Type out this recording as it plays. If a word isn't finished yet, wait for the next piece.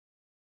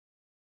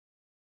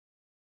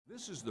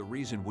This is the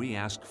reason we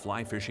asked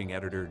fly fishing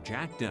editor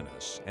Jack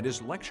Dennis and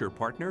his lecture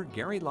partner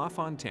Gary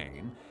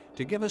Lafontaine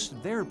to give us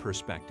their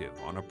perspective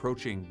on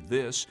approaching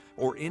this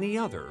or any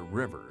other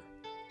river.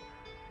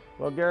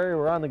 Well, Gary,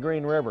 we're on the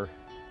Green River,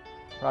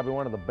 probably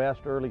one of the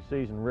best early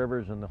season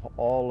rivers in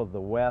all of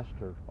the West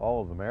or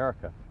all of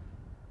America.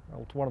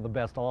 Well, it's one of the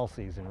best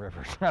all-season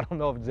rivers. I don't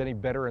know if it's any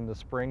better in the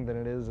spring than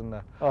it is in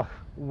the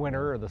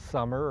winter or the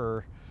summer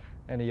or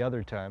any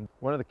other time.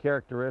 One of the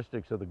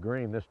characteristics of the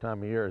Green this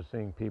time of year is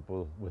seeing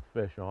people with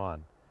fish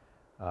on.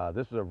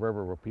 This is a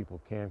river where people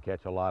can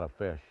catch a lot of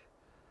fish.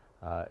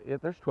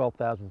 There's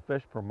 12,000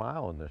 fish per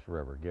mile in this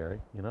river,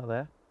 Gary. You know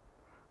that?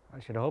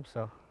 I should hope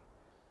so.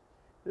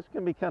 This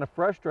can be kind of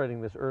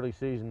frustrating, this early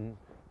season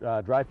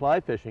dry fly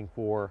fishing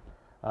for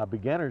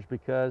beginners,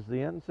 because the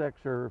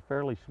insects are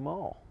fairly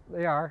small.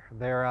 They are.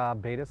 They're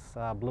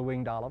Baetis,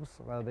 blue-winged olives.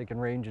 They can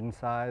range in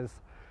size,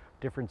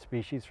 different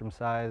species from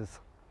size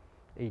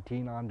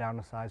 18 on down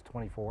to size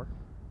 24.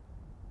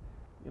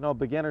 You know,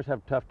 beginners have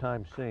a tough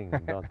time seeing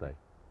them, don't they?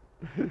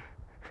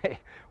 Hey,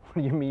 what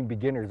do you mean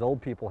beginners?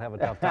 Old people have a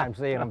tough time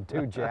seeing them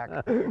too,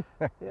 Jack.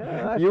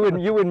 Yeah,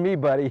 you and me,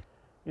 buddy.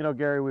 You know,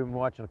 Gary, we've been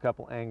watching a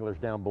couple anglers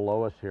down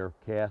below us here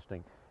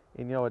casting,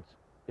 and you know,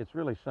 it's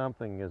really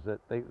something is that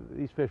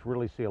these fish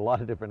really see a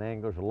lot of different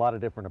anglers, a lot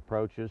of different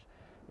approaches,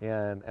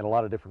 and a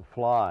lot of different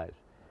flies.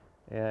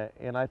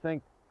 And I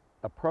think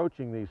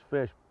approaching these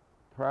fish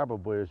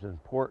probably as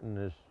important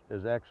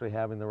as actually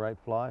having the right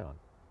fly on.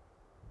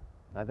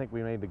 I think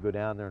we need to go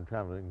down there and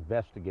try to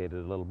investigate it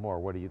a little more.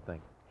 What do you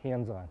think?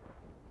 Hands-on.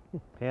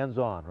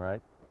 Hands-on,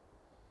 right?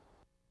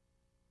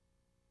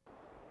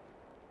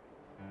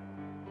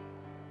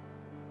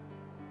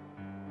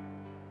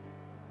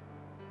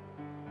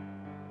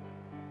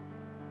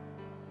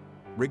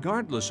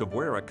 Regardless of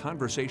where a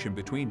conversation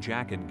between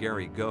Jack and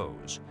Gary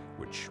goes,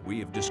 which we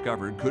have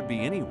discovered could be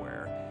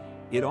anywhere,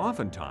 it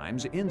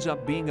oftentimes ends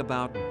up being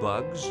about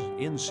bugs,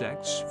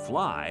 insects,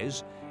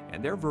 flies,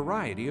 and their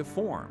variety of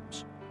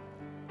forms.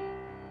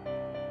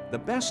 The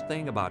best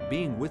thing about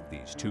being with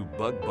these two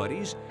bug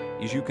buddies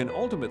is you can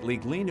ultimately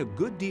glean a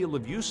good deal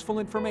of useful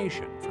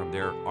information from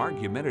their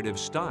argumentative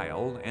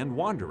style and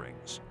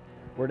wanderings.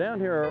 We're down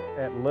here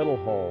at Little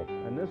Hole,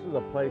 and this is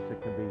a place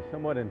that can be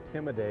somewhat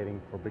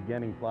intimidating for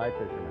beginning fly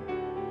fishermen.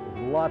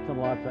 There's lots and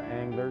lots of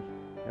anglers,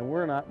 and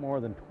we're not more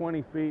than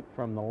 20 feet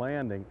from the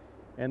landing,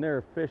 and there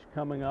are fish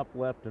coming up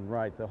left and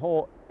right. The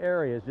whole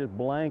area is just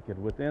blanketed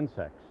with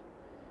insects.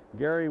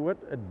 Gary, what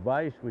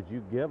advice would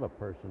you give a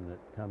person that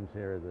comes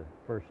here the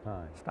first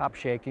time? Stop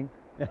shaking.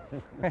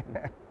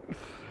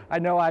 I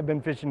know I've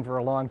been fishing for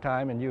a long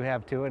time, and you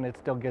have too, and it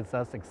still gets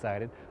us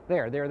excited.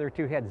 Their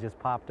two heads just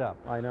popped up.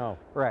 I know.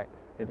 Right,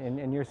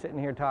 and you're sitting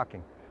here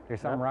talking.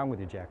 There's something wrong with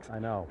you, Jackson. I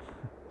know.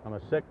 I'm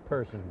a sick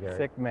person, Gary.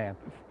 Sick man.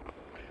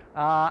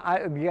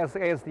 I guess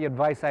the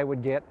advice I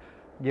would give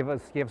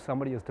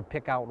somebody is to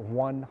pick out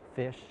one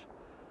fish,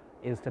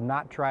 is to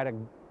not try to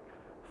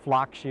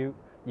flock shoot.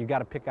 You got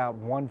to pick out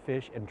one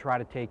fish and try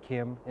to take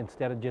him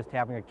instead of just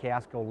having a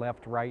cast go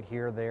left, right,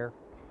 here, there.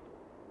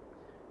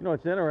 You know,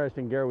 it's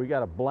interesting, Gary, we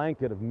got a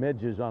blanket of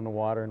midges on the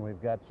water, and we've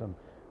got some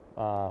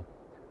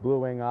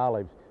blue-wing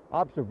olives.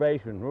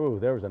 Observation, ooh,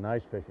 there was a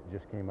nice fish that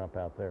just came up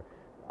out there.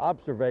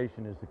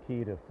 Observation is the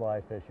key to fly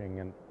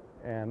fishing,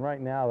 and right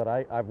now that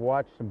I've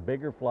watched some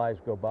bigger flies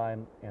go by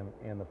and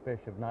the fish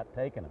have not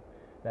taken them.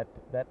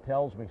 That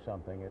tells me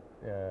something.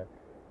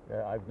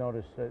 I've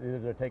noticed either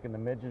they're taking the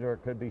midges or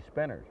it could be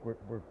spinners.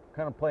 We're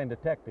kind of playing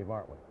detective,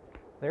 aren't we?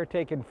 They're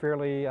taken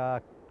fairly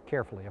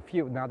carefully.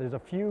 Now there's a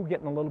few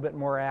getting a little bit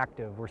more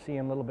active. We're seeing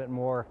a little bit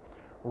more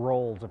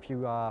rolls, a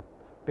few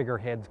bigger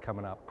heads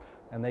coming up,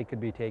 and they could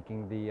be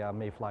taking the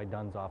mayfly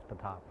duns off the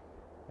top.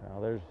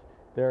 Now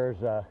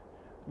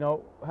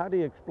no, how do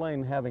you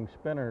explain having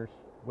spinners,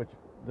 which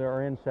there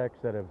are insects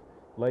that have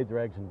laid their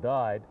eggs and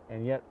died,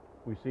 and yet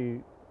we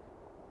see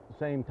the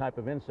same type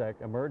of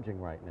insect emerging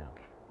right now?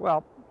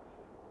 Well,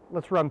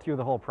 let's run through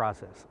the whole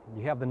process.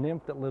 You have the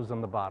nymph that lives on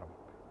the bottom.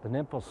 The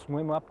nymph will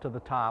swim up to the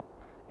top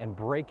and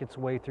break its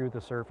way through the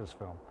surface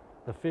film.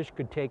 The fish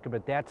could take them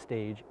at that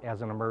stage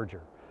as an emerger.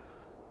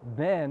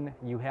 Then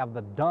you have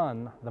the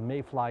dun, the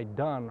mayfly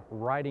dun,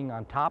 riding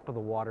on top of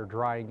the water,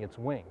 drying its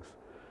wings.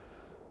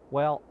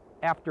 Well,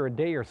 after a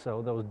day or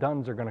so, those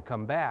duns are going to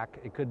come back.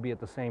 It could be at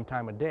the same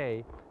time of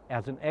day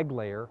as an egg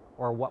layer,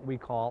 or what we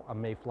call a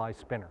mayfly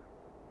spinner.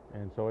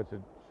 And so it's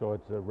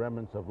the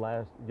remnants of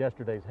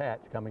yesterday's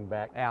hatch coming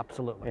back.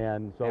 Absolutely.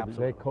 And so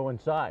they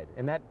coincide,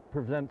 and that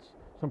presents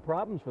some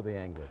problems for the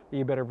angler.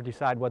 You better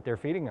decide what they're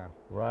feeding on.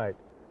 Right.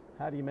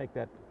 How do you make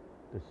that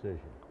decision?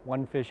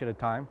 One fish at a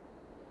time.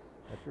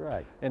 That's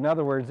right. In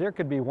other words, there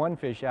could be one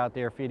fish out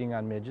there feeding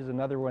on midges,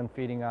 another one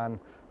feeding on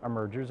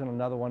emergers, and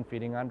another one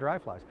feeding on dry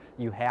flies.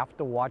 You have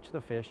to watch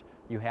the fish.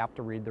 You have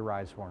to read the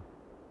rise form.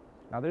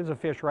 Now there's a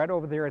fish right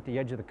over there at the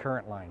edge of the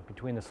current line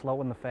between the slow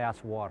and the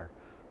fast water.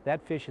 That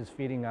fish is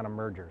feeding on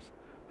emergers.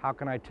 How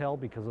can I tell?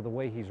 Because of the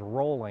way he's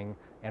rolling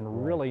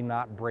and really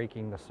not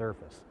breaking the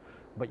surface.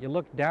 But you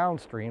look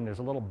downstream, there's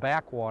a little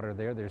backwater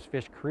there, there's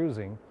fish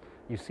cruising.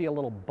 You see a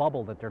little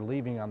bubble that they're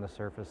leaving on the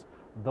surface.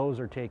 Those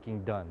are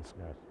taking duns.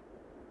 Yes.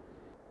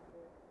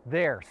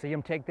 There, see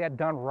him take that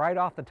dun right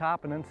off the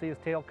top and then see his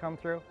tail come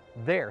through?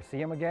 There,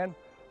 see him again?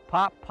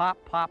 Pop, pop,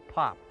 pop,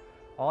 pop.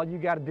 All you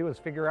got to do is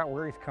figure out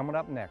where he's coming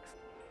up next.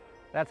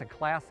 That's a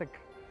classic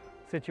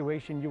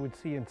situation you would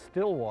see in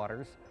still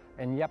waters,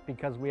 and yet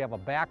because we have a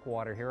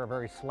backwater here, a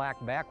very slack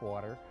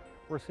backwater,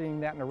 we're seeing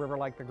that in a river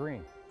like the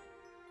Green.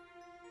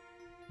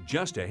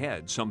 Just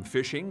ahead, some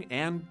fishing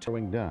and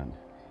Done.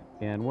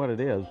 And what it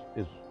is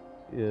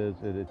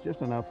that it's just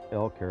enough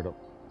elk hair to,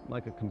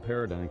 like a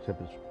comparadine, except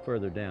it's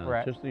further down. Right.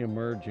 It's just the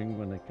emerging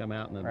when they come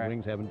out and the Right.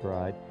 wings haven't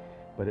dried.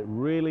 But it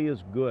really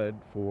is good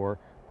for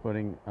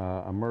putting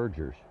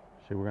emergers.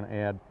 See, we're going to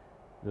add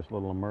this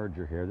little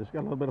emerger here. This got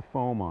a little bit of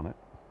foam on it.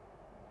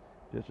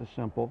 Just a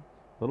simple,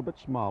 a little bit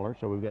smaller.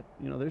 So we've got,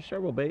 you know, there's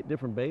several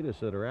different betas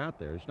that are out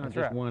there. It's not That's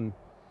just right.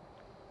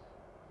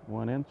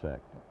 one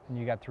insect. And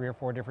you got 3 or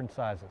 4 different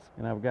sizes.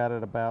 And I've got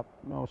it about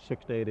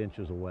 6 to 8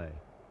 inches away.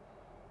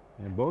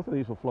 And both of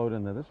these will float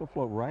in there. This will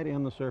float right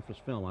in the surface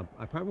film.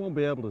 I probably won't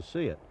be able to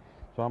see it,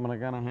 so I'm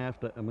gonna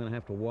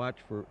have to watch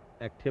for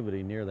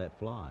activity near that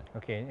fly.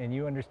 Okay, and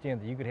you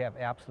understand that you could have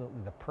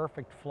absolutely the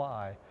perfect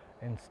fly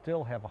and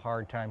still have a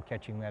hard time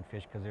catching that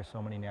fish because there's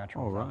so many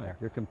naturals on there.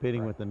 You're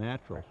competing Right. with the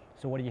naturals.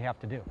 So what do you have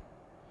to do?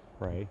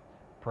 Prey.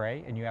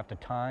 Pray, and you have to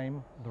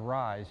time the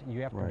rise.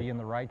 You have to Right. be in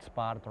the right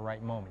spot at the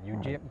right moment.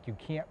 You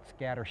can't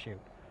scatter shoot.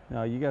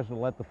 Now you guys will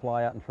let the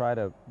fly out and try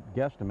to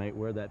guesstimate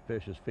where that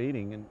fish is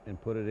feeding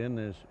and put it in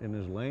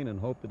his lane and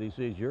hope that he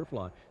sees your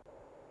fly.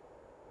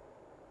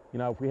 You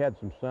know, if we had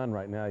some sun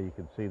right now, you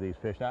could see these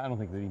fish. I don't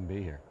think they'd even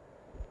be here,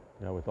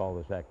 you know, with all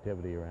this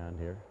activity around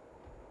here.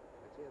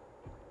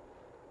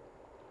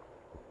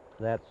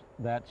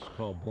 That's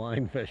called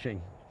blind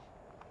fishing.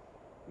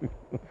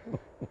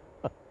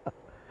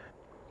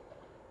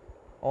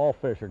 All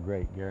fish are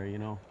great, Gary, you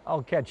know.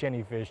 I'll catch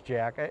any fish,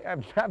 Jack.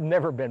 I've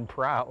never been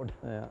proud.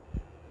 Yeah.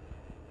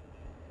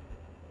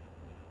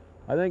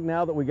 I think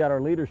now that we got our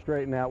leader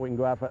straightened out, we can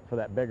go out for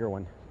that bigger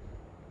one.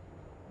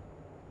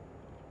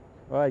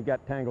 Well, he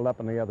got tangled up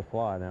in the other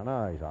fly now.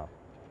 No, he's off.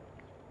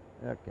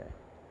 Okay.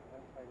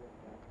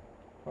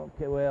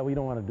 Okay, well, we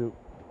don't want to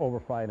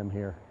overfight him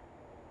here.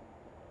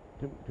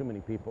 Too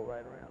many people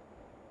right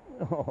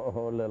around.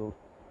 Oh,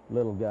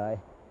 little guy.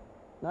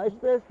 Nice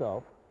fish,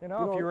 though. You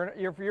know,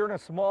 if you're in a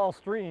small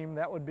stream,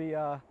 that'd be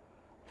a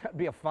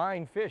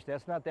fine fish.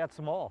 That's not that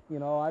small. You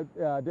know,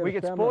 I did. We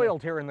get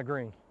spoiled here in the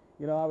Green.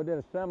 You know, I did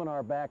a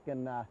seminar back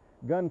in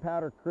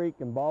Gunpowder Creek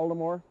in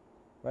Baltimore,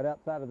 right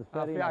outside of the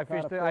city.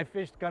 I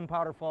fished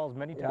Gunpowder Falls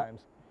many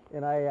times.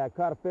 And I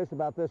caught a fish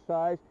about this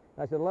size.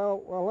 I said,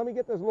 well, let me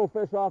get this little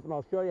fish off and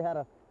I'll show you how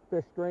to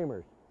fish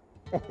streamers.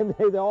 And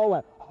they all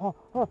went,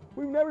 oh,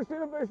 we've never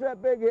seen a fish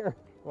that big here.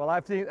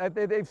 Well,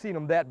 they've seen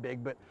them that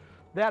big, but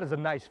that is a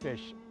nice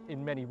fish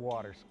in many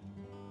waters.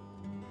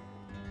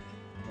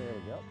 There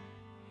you go.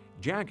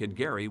 Jack and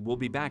Gary will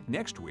be back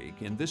next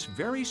week in this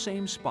very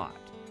same spot.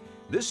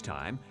 This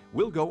time,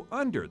 we'll go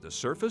under the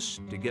surface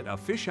to get a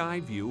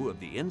fisheye view of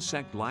the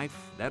insect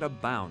life that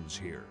abounds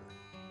here.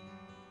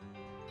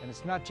 And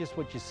it's not just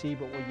what you see,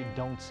 but what you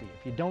don't see.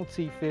 If you don't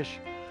see fish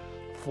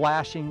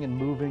flashing and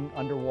moving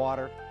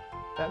underwater,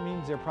 that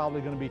means they're probably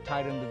going to be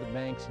tied into the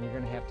banks and you're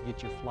going to have to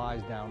get your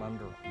flies down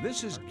under them.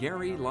 This is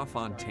Gary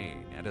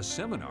Lafontaine at a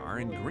seminar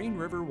in Green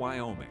River,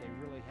 Wyoming.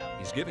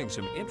 He's giving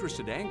some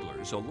interested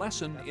anglers a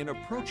lesson in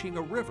approaching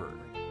a river.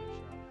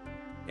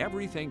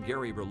 Everything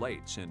Gary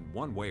relates in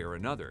one way or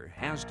another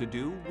has to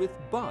do with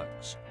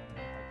bugs.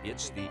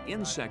 It's the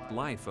insect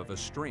life of a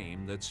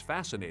stream that's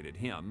fascinated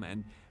him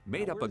and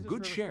made up a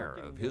good share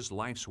of his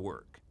life's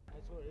work.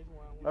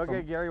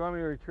 Okay, Gary, you want me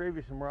to retrieve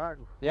you some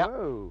rocks? Yeah.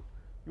 Whoa.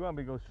 You want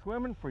me to go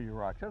swimming for your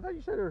rocks? I thought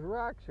you said there was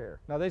rocks here.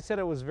 Now, they said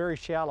it was very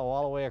shallow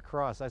all the way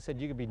across. I said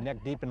you could be neck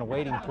deep in the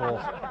wading pool.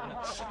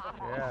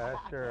 Yeah,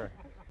 that's sure.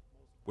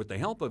 With the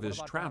help of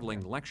his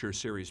traveling lecture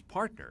series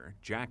partner,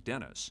 Jack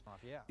Dennis,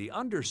 the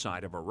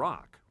underside of a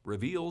rock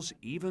reveals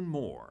even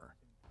more.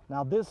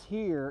 Now, this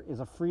here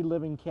is a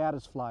free-living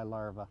caddisfly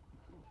larva.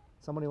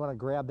 Somebody want to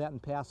grab that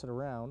and pass it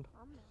around?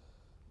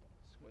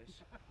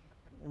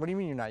 What do you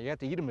mean you're not? You have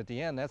to eat them at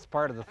the end. That's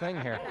part of the thing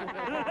here.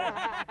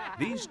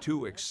 These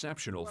two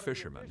exceptional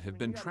fishermen have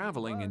been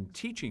traveling and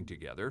teaching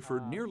together for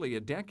nearly a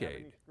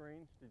decade.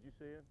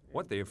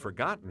 What they have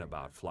forgotten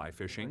about fly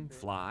fishing,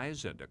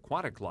 flies, and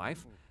aquatic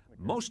life,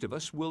 most of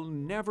us will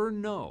never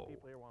know.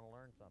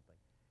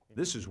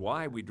 This is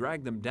why we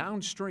drag them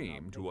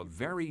downstream to a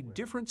very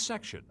different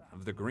section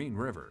of the Green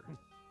River.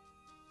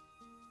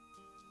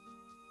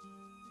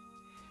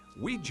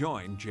 We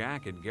joined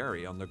Jack and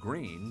Gary on the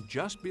Green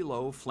just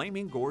below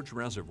Flaming Gorge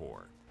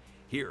Reservoir.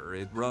 Here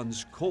it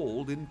runs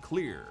cold and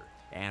clear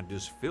and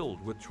is filled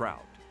with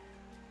trout.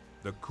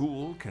 The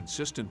cool,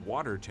 consistent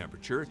water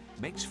temperature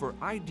makes for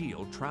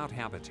ideal trout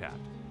habitat.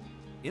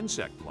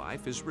 Insect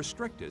life is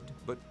restricted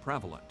but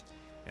prevalent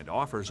and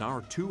offers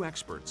our two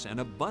experts an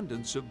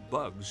abundance of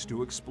bugs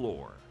to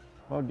explore.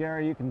 Well,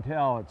 Gary, you can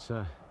tell it's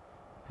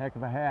heck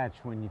of a hatch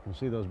when you can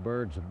see those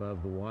birds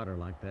above the water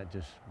like that,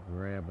 just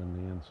grabbing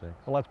the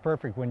insects. Well, that's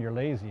perfect when you're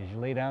lazy. As you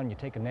lay down, you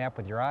take a nap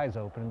with your eyes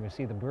open, and you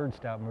see the birds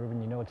stop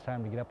moving, you know it's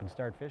time to get up and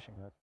start fishing.